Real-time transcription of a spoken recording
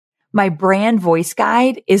My brand voice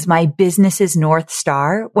guide is my business's North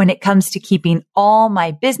Star when it comes to keeping all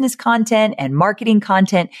my business content and marketing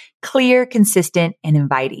content clear, consistent, and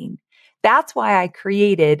inviting. That's why I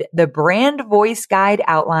created the Brand Voice Guide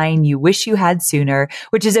Outline You Wish You Had Sooner,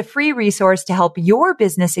 which is a free resource to help your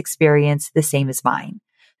business experience the same as mine.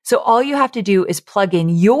 So all you have to do is plug in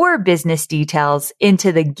your business details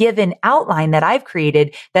into the given outline that I've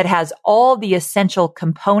created that has all the essential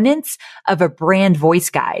components of a brand voice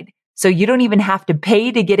guide. So you don't even have to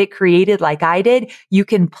pay to get it created like I did. You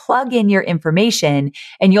can plug in your information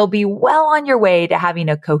and you'll be well on your way to having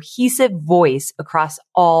a cohesive voice across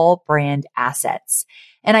all brand assets.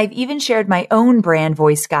 And I've even shared my own brand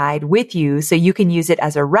voice guide with you so you can use it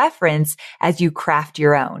as a reference as you craft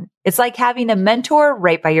your own. It's like having a mentor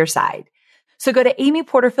right by your side. So go to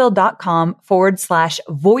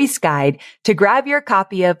amyporterfield.com/voice guide to grab your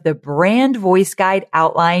copy of the Brand Voice Guide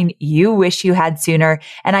Outline You Wish You Had Sooner.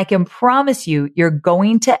 And I can promise you, you're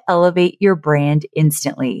going to elevate your brand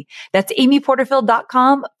instantly. That's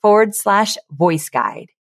amyporterfield.com/voice guide.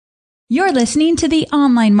 You're listening to the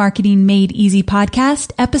Online Marketing Made Easy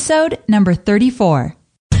podcast, episode number 34.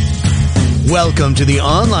 Welcome to the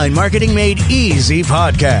Online Marketing Made Easy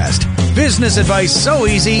podcast. Business advice so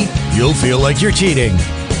easy, you'll feel like you're cheating.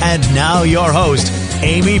 And now your host,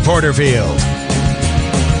 Amy Porterfield.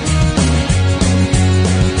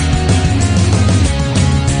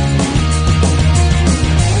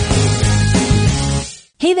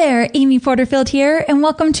 Hey there, Amy Porterfield here, and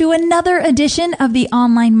welcome to another edition of the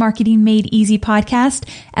Online Marketing Made Easy podcast.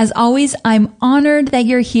 As always, I'm honored that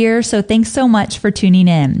you're here, so thanks so much for tuning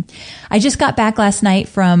in. I just got back last night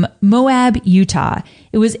from Moab, Utah.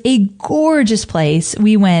 It was a gorgeous place.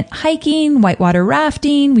 We went hiking, whitewater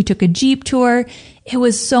rafting, we took a Jeep tour. It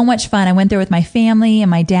was so much fun. I went there with my family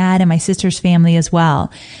and my dad and my sister's family as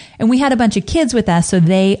well. And we had a bunch of kids with us, so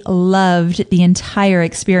they loved the entire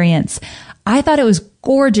experience. I thought it was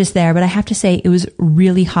gorgeous there, but I have to say it was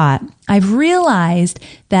really hot. I've realized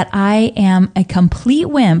that I am a complete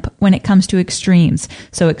wimp when it comes to extremes.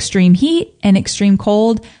 So extreme heat and extreme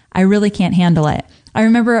cold, I really can't handle it. I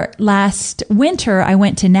remember last winter, I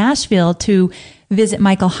went to Nashville to visit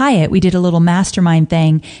Michael Hyatt. We did a little mastermind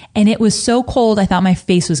thing, and it was so cold, I thought my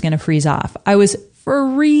face was going to freeze off. I was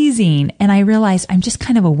freezing, and I realized I'm just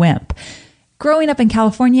kind of a wimp. Growing up in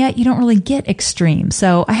California, you don't really get extreme,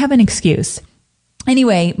 so I have an excuse.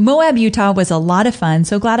 Anyway, Moab, Utah was a lot of fun,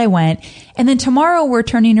 so glad I went. And then tomorrow we're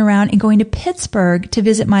turning around and going to Pittsburgh to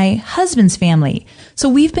visit my husband's family. So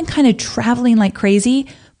we've been kind of traveling like crazy,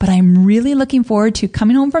 but I'm really looking forward to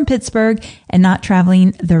coming home from Pittsburgh and not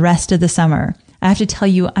traveling the rest of the summer. I have to tell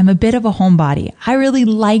you, I'm a bit of a homebody. I really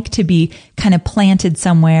like to be kind of planted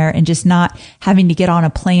somewhere and just not having to get on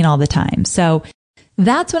a plane all the time. So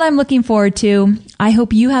that's what I'm looking forward to. I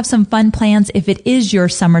hope you have some fun plans if it is your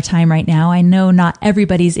summertime right now. I know not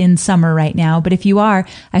everybody's in summer right now, but if you are,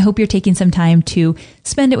 I hope you're taking some time to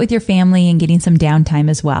spend it with your family and getting some downtime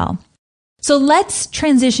as well. So let's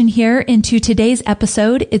transition here into today's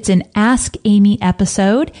episode. It's an Ask Amy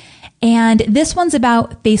episode, and this one's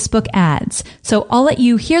about Facebook ads. So I'll let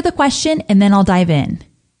you hear the question and then I'll dive in.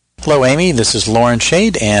 Hello, Amy. This is Lauren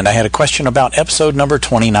Shade, and I had a question about episode number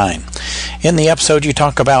 29. In the episode, you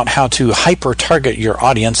talk about how to hyper-target your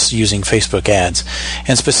audience using Facebook ads.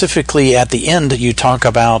 And specifically, at the end, you talk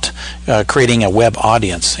about creating a web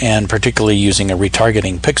audience, and particularly using a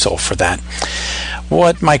retargeting pixel for that.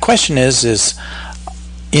 What my question is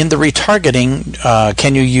in the retargeting,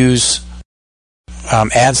 can you use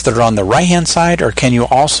ads that are on the right-hand side, or can you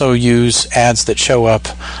also use ads that show up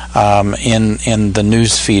in the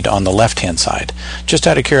news feed on the left-hand side? Just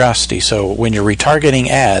out of curiosity, so when you're retargeting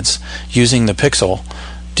ads using the pixel,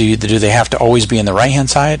 do they have to always be in the right-hand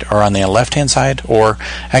side or on the left-hand side? Or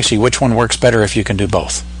actually, which one works better if you can do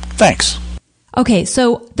both? Thanks. Okay,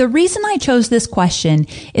 so the reason I chose this question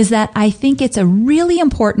is that I think it's a really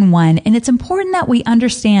important one, and it's important that we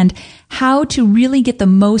understand how to really get the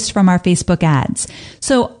most from our Facebook ads.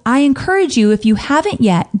 So I encourage you, if you haven't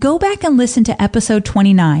yet, go back and listen to episode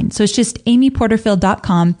 29. So it's just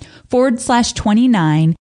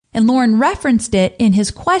amyporterfield.com/29. And Lauren referenced it in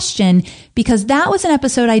his question because that was an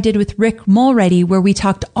episode I did with Rick Mulready where we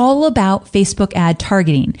talked all about Facebook ad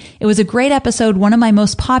targeting. It was a great episode, one of my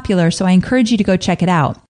most popular, so I encourage you to go check it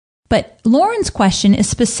out. But Lauren's question is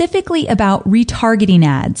specifically about retargeting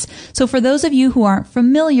ads. So for those of you who aren't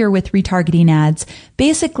familiar with retargeting ads,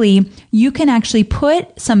 basically you can actually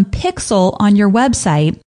put some pixel on your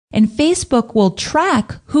website And Facebook will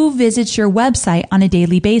track who visits your website on a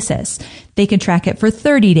daily basis. They can track it for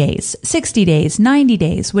 30 days, 60 days, 90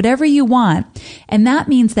 days, whatever you want. And that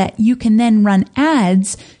means that you can then run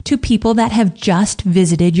ads to people that have just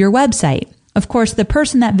visited your website. Of course, the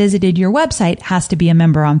person that visited your website has to be a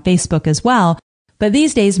member on Facebook as well. But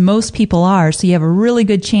these days, most people are, so you have a really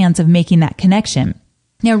good chance of making that connection.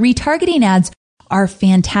 Now, retargeting ads are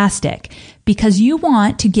fantastic because you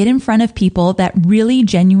want to get in front of people that really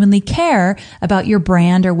genuinely care about your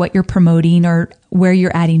brand or what you're promoting or where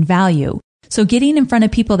you're adding value. So getting in front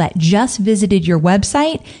of people that just visited your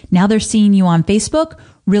website, now they're seeing you on Facebook,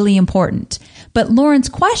 really important. But Lauren's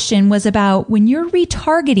question was about when you're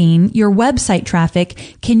retargeting your website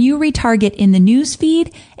traffic, can you retarget in the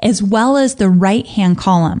newsfeed as well as the right-hand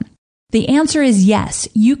column? The answer is yes.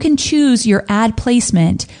 You can choose your ad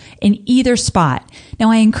placement in either spot.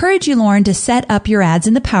 Now, I encourage you, Lauren, to set up your ads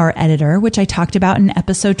in the Power Editor, which I talked about in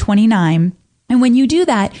episode 29. And when you do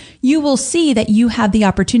that, you will see that you have the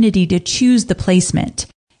opportunity to choose the placement.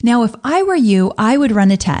 Now, if I were you, I would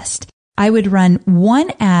run a test. I would run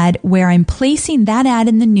one ad where I'm placing that ad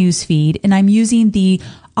in the newsfeed and I'm using the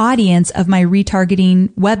audience of my retargeting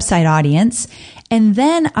website audience. And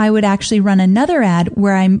then I would actually run another ad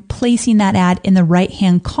where I'm placing that ad in the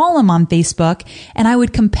right-hand column on Facebook, and I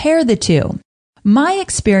would compare the two. My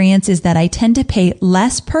experience is that I tend to pay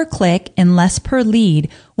less per click and less per lead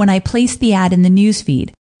when I place the ad in the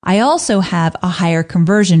newsfeed. I also have a higher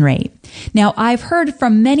conversion rate. Now, I've heard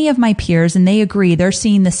from many of my peers, and they agree they're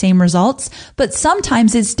seeing the same results, but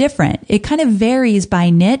sometimes it's different. It kind of varies by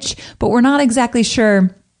niche, but we're not exactly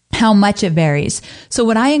sure how much it varies. So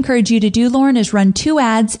what I encourage you to do, Lauren, is run two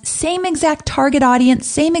ads, same exact target audience,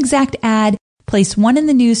 same exact ad, place one in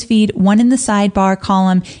the newsfeed, one in the sidebar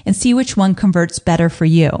column, and see which one converts better for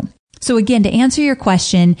you. So again, to answer your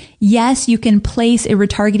question, yes, you can place a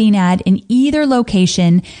retargeting ad in either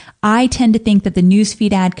location. I tend to think that the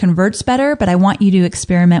newsfeed ad converts better, but I want you to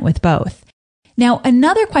experiment with both. Now,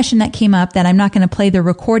 another question that came up that I'm not going to play the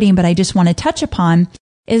recording, but I just want to touch upon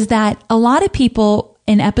is that a lot of people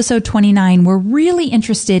in episode 29 were really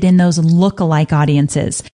interested in those lookalike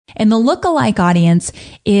audiences. And the lookalike audience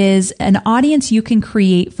is an audience you can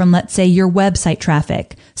create from, let's say, your website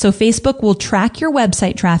traffic. So Facebook will track your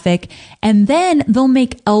website traffic, and then they'll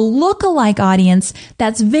make a lookalike audience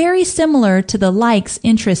that's very similar to the likes,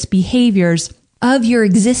 interests, behaviors of your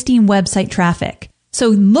existing website traffic.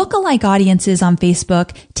 So lookalike audiences on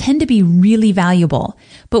Facebook tend to be really valuable.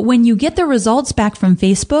 But when you get the results back from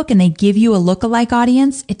Facebook and they give you a lookalike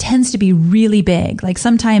audience, it tends to be really big, like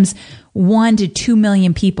sometimes 1 to 2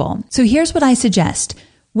 million people. So here's what I suggest.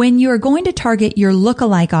 When you're going to target your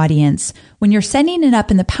lookalike audience, when you're setting it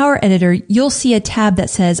up in the Power Editor, you'll see a tab that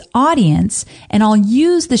says Audience, and I'll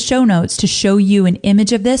use the show notes to show you an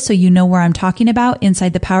image of this so you know where I'm talking about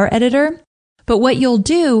inside the Power Editor. But what you'll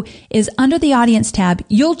do is under the Audience tab,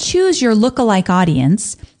 you'll choose your lookalike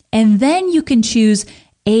audience, and then you can choose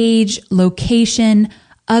age, location,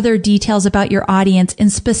 other details about your audience,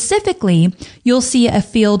 and specifically, you'll see a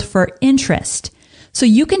field for interest. So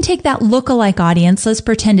you can take that lookalike audience, let's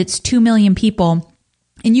pretend it's 2 million people,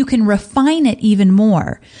 and you can refine it even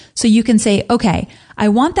more. So you can say, okay, I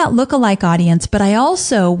want that lookalike audience, but I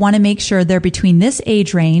also want to make sure they're between this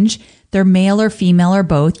age range, they're male or female or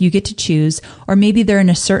both, you get to choose, or maybe they're in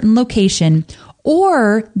a certain location,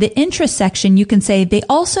 or the interest section, you can say they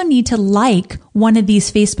also need to like one of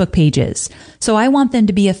these Facebook pages. So I want them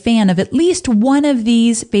to be a fan of at least one of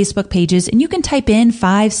these Facebook pages, and you can type in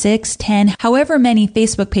 5, 6, 10, however many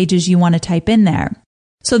Facebook pages you want to type in there.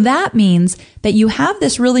 So that means that you have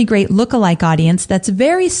this really great lookalike audience that's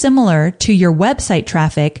very similar to your website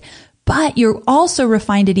traffic, but you're also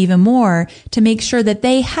refined it even more to make sure that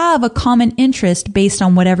they have a common interest based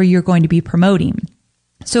on whatever you're going to be promoting.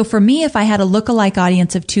 So for me, if I had a lookalike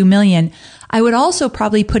audience of 2 million, I would also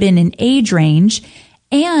probably put in an age range,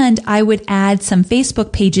 and I would add some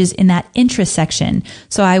Facebook pages in that interest section.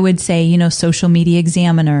 So I would say, Social Media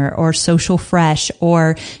Examiner or Social Fresh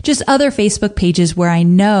or just other Facebook pages where I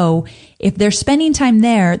know if they're spending time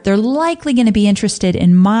there, they're likely going to be interested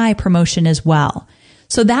in my promotion as well.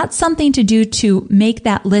 So that's something to do to make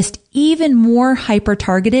that list even more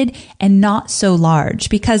hyper-targeted and not so large,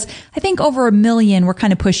 because I think over 1 million, we're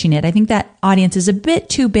kind of pushing it. I think that audience is a bit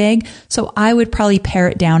too big, so I would probably pare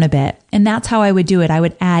it down a bit. And that's how I would do it. I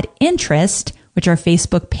would add interest, which are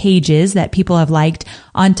Facebook pages that people have liked,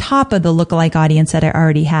 on top of the lookalike audience that I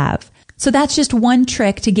already have. So that's just one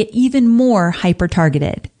trick to get even more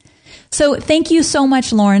hyper-targeted. So thank you so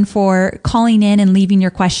much, Lauren, for calling in and leaving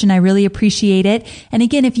your question. I really appreciate it. And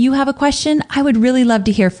again, if you have a question, I would really love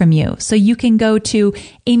to hear from you. So you can go to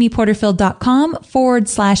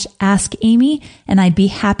amyporterfield.com/Ask Amy, and I'd be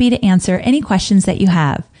happy to answer any questions that you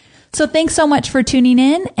have. So thanks so much for tuning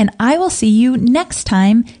in, and I will see you next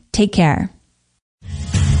time. Take care.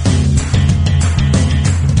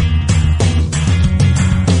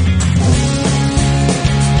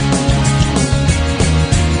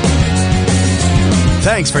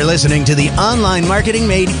 Thanks for listening to the Online Marketing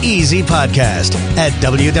Made Easy podcast at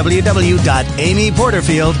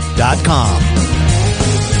www.amyporterfield.com.